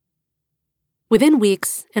Within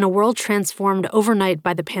weeks, in a world transformed overnight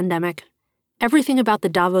by the pandemic, everything about the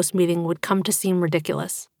Davos meeting would come to seem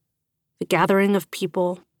ridiculous. The gathering of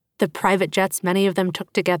people, the private jets many of them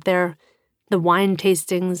took to get there, the wine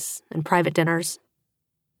tastings and private dinners.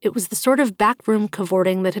 It was the sort of backroom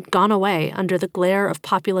cavorting that had gone away under the glare of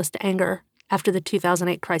populist anger after the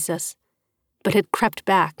 2008 crisis, but had crept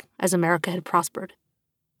back as America had prospered.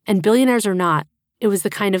 And billionaires or not, it was the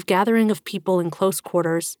kind of gathering of people in close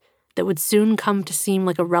quarters that would soon come to seem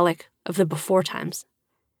like a relic of the before times,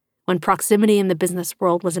 when proximity in the business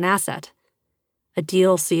world was an asset, a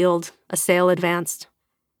deal sealed, a sale advanced,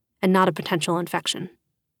 and not a potential infection.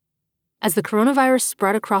 As the coronavirus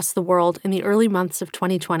spread across the world in the early months of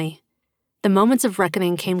 2020, the moments of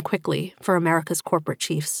reckoning came quickly for America's corporate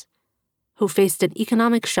chiefs, who faced an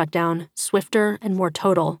economic shutdown swifter and more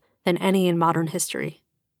total than any in modern history.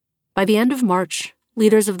 By the end of March,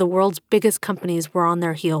 leaders of the world's biggest companies were on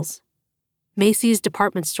their heels. Macy's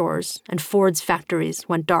department stores and Ford's factories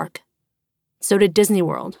went dark. So did Disney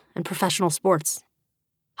World and professional sports.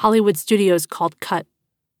 Hollywood studios called cut.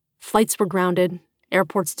 Flights were grounded,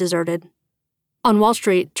 airports deserted. On Wall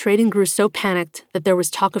Street, trading grew so panicked that there was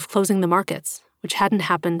talk of closing the markets, which hadn't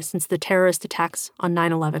happened since the terrorist attacks on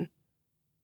 9/11.